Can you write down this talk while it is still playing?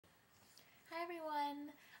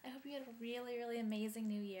you had a really, really amazing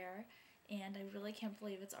new year. And I really can't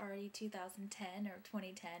believe it's already 2010 or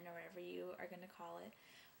 2010 or whatever you are going to call it.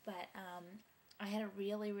 But I had a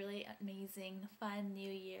really, really amazing, fun new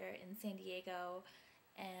year in San Diego.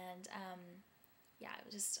 And yeah, it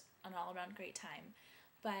was just an all-around great time.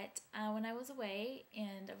 But when I was away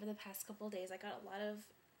and over the past couple of days, I got a lot of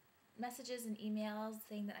messages and emails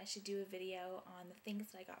saying that I should do a video on the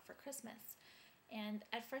things that I got for Christmas. And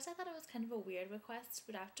at first I thought it was kind of a weird request,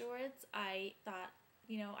 but afterwards I thought,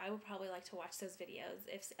 you know, I would probably like to watch those videos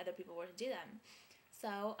if other people were to do them.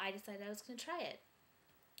 So I decided I was going to try it.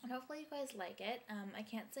 And hopefully you guys like it. I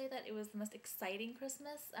can't say that it was the most exciting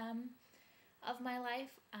Christmas of my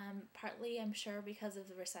life, partly I'm sure because of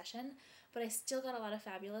the recession, but I still got a lot of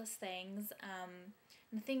fabulous things.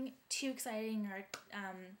 Nothing too exciting or,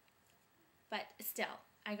 but still,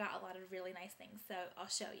 I got a lot of really nice things, so I'll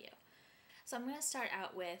show you. So I'm going to start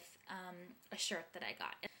out with a shirt that I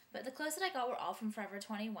got. But the clothes that I got were all from Forever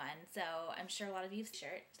 21, so I'm sure a lot of you have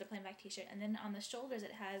shirt. It's a plain black t-shirt. And then on the shoulders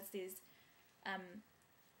it has these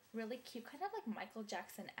really cute, kind of like Michael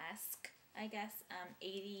Jackson-esque, I guess,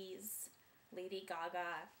 80s Lady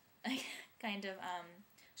Gaga kind of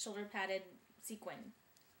shoulder padded sequin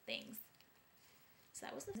things. So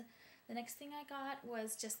that was the next thing I got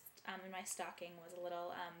was just in my stocking was a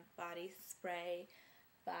little body spray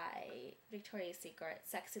by Victoria's Secret,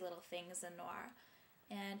 Sexy Little Things in Noir,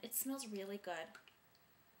 and it smells really good.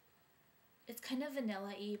 It's kind of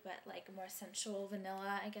vanilla-y, but like more sensual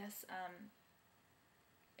vanilla, I guess.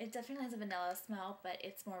 It definitely has a vanilla smell, but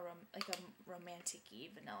it's more like a romantic-y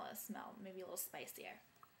vanilla smell, maybe a little spicier.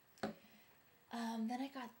 Then I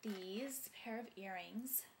got these pair of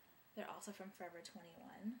earrings. They're also from Forever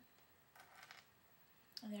 21.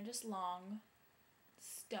 And they're just long,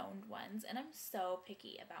 stoned ones. And I'm so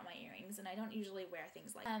picky about my earrings, and I don't usually wear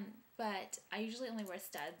things like but I usually only wear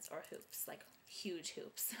studs or hoops, like huge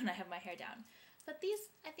hoops, when I have my hair down. But these,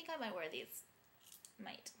 I think I might wear these.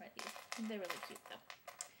 Might wear these. I think they're really cute, though.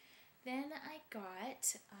 Then I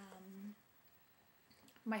got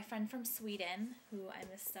my friend from Sweden, who I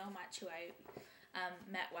miss so much, who I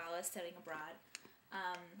met while I was studying abroad,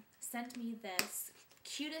 sent me this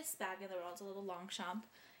cutest bag in the world. It's a little Longchamp,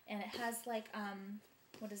 and it has like,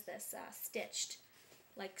 what is this, stitched,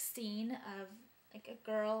 like, scene of like a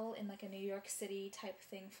girl in like a New York City type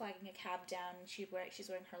thing flagging a cab down, and she's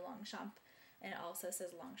wearing her Longchamp, and it also says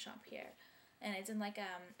Longchamp here. And it's in like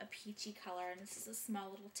a peachy color, and this is a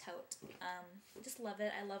small little tote. I just love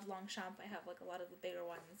it. I love Longchamp. I have like a lot of the bigger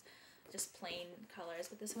ones, just plain colors,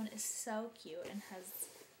 but this one is so cute and has,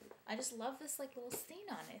 I just love this like little scene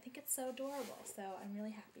on it. I think it's so adorable, so I'm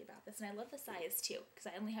really happy about this. And I love the size too, because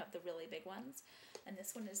I only have the really big ones, and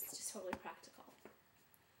this one is just totally practical.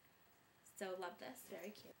 So love this,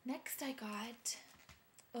 very cute. Next I got,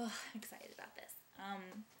 I'm excited about this.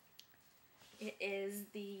 It is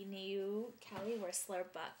the new Kelly Wearstler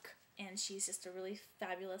book, and she's just a really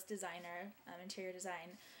fabulous designer, interior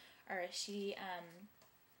design. She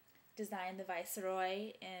designed the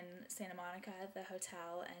Viceroy in Santa Monica, the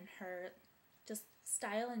hotel, and her just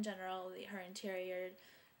style in general, her interior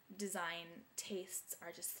design tastes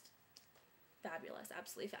are just fabulous,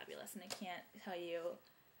 absolutely fabulous, and I can't tell you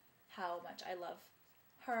how much I love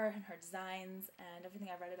her and her designs and everything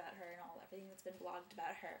I've read about her and everything that's been blogged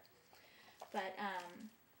about her. But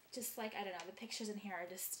just like, I don't know, the pictures in here are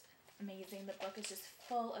just amazing. The book is just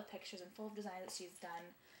full of pictures and full of designs that she's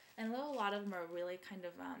done. And a lot of them are really kind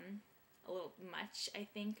of a little much, I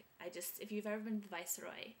think. If you've ever been to the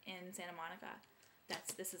Viceroy in Santa Monica,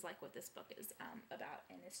 this is like what this book is about.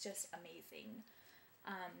 And it's just amazing.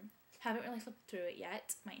 Haven't really flipped through it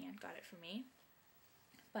yet. My aunt got it for me.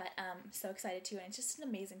 But I'm so excited too. And it's just an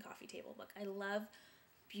amazing coffee table book. I love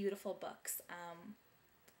beautiful books.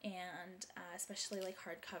 And especially like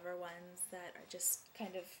hardcover ones that are just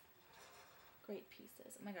kind of great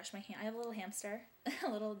pieces. Oh my gosh, I have a little hamster, a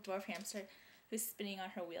little dwarf hamster who's spinning on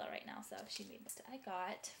her wheel right now, so she made this. I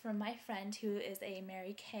got from my friend who is a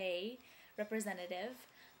Mary Kay representative.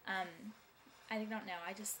 I don't know,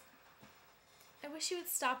 I wish you would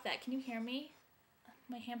stop that. Can you hear me?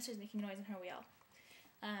 My hamster's making noise on her wheel.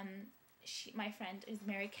 My friend is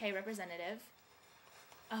Mary Kay representative.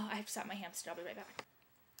 Oh, I have to stop my hamster. I'll be right back.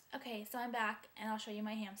 Okay, so I'm back, and I'll show you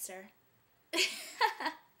my hamster.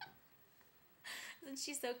 Isn't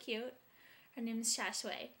she so cute? Her name is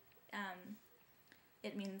Shashway.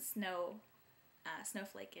 It means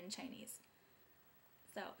snowflake in Chinese.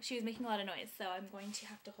 So she was making a lot of noise, so I'm going to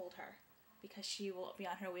have to hold her because she will be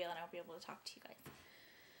on her wheel and I won't be able to talk to you guys.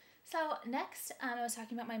 So next, I was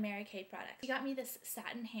talking about my Mary Kay product. She got me this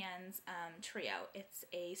Satin Hands trio. It's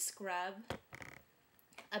a scrub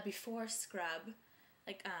a before scrub,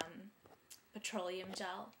 like petroleum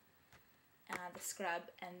gel, the scrub,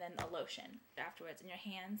 and then a lotion afterwards, and your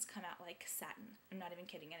hands come out like satin. I'm not even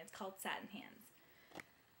kidding, and it's called Satin Hands.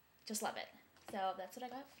 Just love it. So that's what I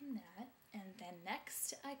got from that. And then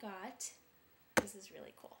next I got, this is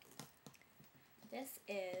really cool. This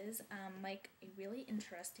is like a really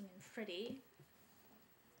interesting and pretty,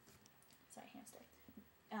 sorry, hamster,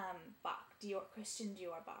 box, Christian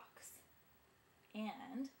Dior box.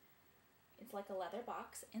 And it's like a leather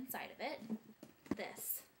box. Inside of it,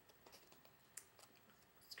 this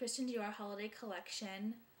Christian Dior Holiday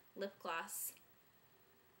Collection lip gloss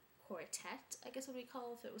quartet, I guess what we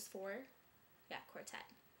call if it was four. Yeah, quartet.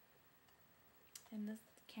 And the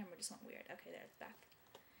camera just went weird. Okay, there, it's back.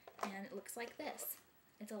 And it looks like this.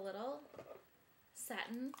 It's a little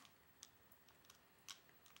satin,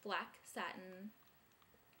 black satin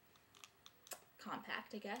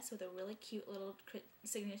compact, I guess, with a really cute little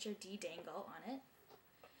signature D dangle on it.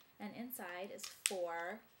 And inside is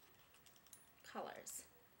 4 colors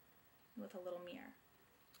with a little mirror.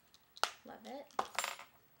 Love it.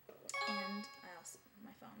 And I also,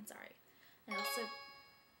 my phone, sorry. I also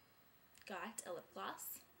got a lip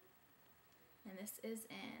gloss, and this is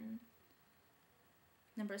in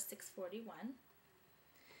number 641.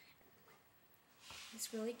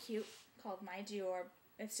 It's really cute, called My Dior.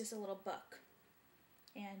 It's just a little book,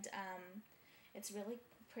 and it's really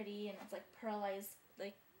pretty, and it's like pearlized,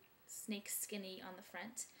 like snake skinny on the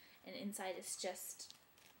front, and inside it's just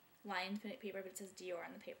lined paper, but it says Dior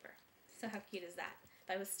on the paper. So how cute is that?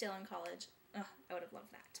 If I was still in college, I would have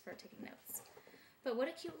loved that for taking notes. But what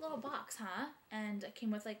a cute little box, huh? And it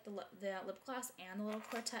came with like the lip gloss and the little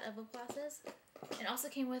quartet of lip glosses. It also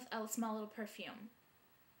came with a small little perfume,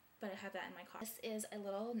 but I have that in my car. This is a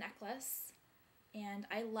little necklace, and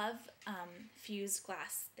I love fused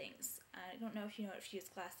glass things. I don't know if you know what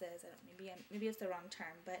fused glass is. Maybe it's the wrong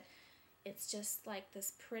term, but it's just like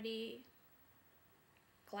this pretty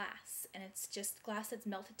glass, and it's just glass that's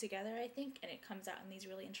melted together, I think, and it comes out in these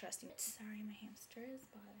really interesting. Sorry, my hamster is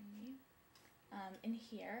bothering me. In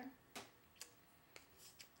here,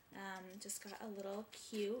 just got a little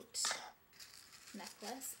cute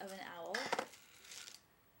necklace of an owl,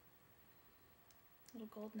 little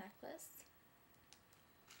gold necklace.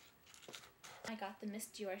 I got the Miss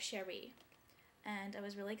Dior Cherie, and I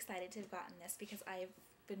was really excited to have gotten this because I've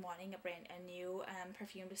been wanting a new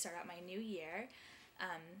perfume to start out my new year,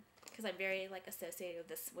 because I'm very like associated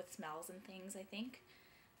with smells and things, I think,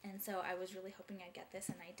 and so I was really hoping I'd get this,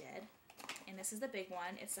 and I did. And this is the big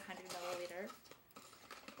one. It's 100 milliliter,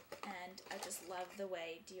 and I just love the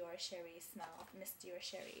way Dior Cherie smell. Miss Dior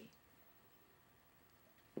Cherie.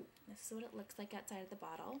 This is what it looks like outside of the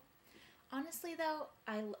bottle. Honestly, though,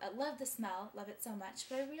 I love the smell, love it so much,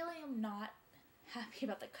 but I really am not happy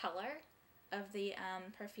about the color of the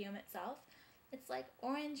perfume itself. It's like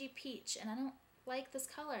orangey peach, and I don't like this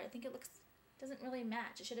color. I think it doesn't really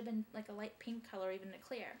match. It should have been like a light pink color, or even a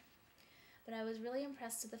clear. But I was really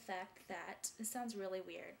impressed with the fact that, this sounds really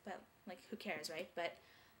weird, but like who cares, right? But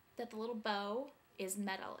that the little bow is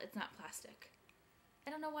metal, it's not plastic. I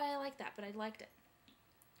don't know why I like that, but I liked it.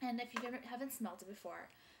 And if you haven't smelled it before,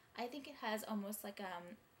 I think it has almost like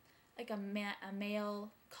a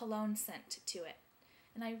male cologne scent to it.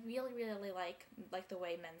 And I really, really like the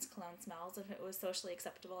way men's cologne smells. If it was socially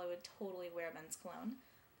acceptable, I would totally wear men's cologne.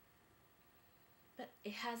 But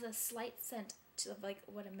it has a slight scent of like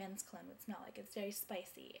what a men's cologne would smell like. It's very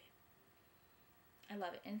spicy. I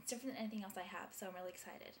love it, and it's different than anything else I have, so I'm really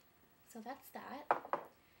excited. So that's that.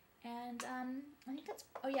 And I think that's,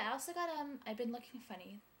 oh yeah, I also got I've been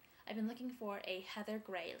looking for a heather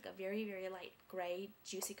gray, like a very, very light gray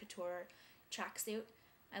Juicy Couture tracksuit.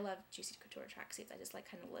 I love Juicy Couture tracksuits. I just like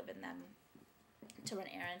kind of live in them to run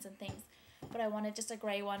errands and things. But I wanted just a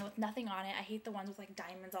gray one with nothing on it. I hate the ones with like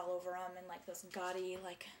diamonds all over them and like those gaudy,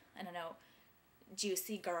 like, I don't know,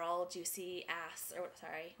 juicy girl, juicy ass, or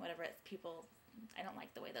sorry, whatever it's people, I don't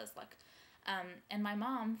like the way those look. And my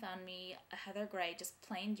mom found me a heather gray, just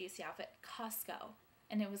plain juicy outfit at Costco.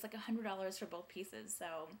 And it was like $100 for both pieces,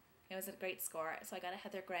 so it was a great score. So I got a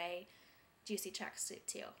heather gray juicy tracksuit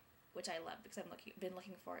too, which I love because I've been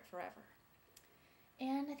looking for it forever.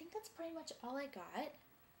 And I think that's pretty much all I got.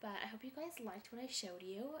 But I hope you guys liked what I showed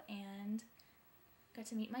you and got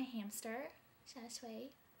to meet my hamster, Shashway.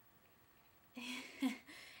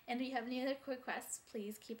 And if you have any other requests,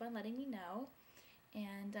 please keep on letting me know.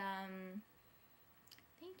 And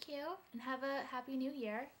thank you, and have a happy new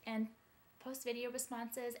year. And post video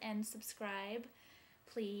responses and subscribe,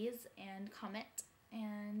 please, and comment.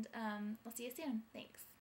 And I'll see you soon. Thanks.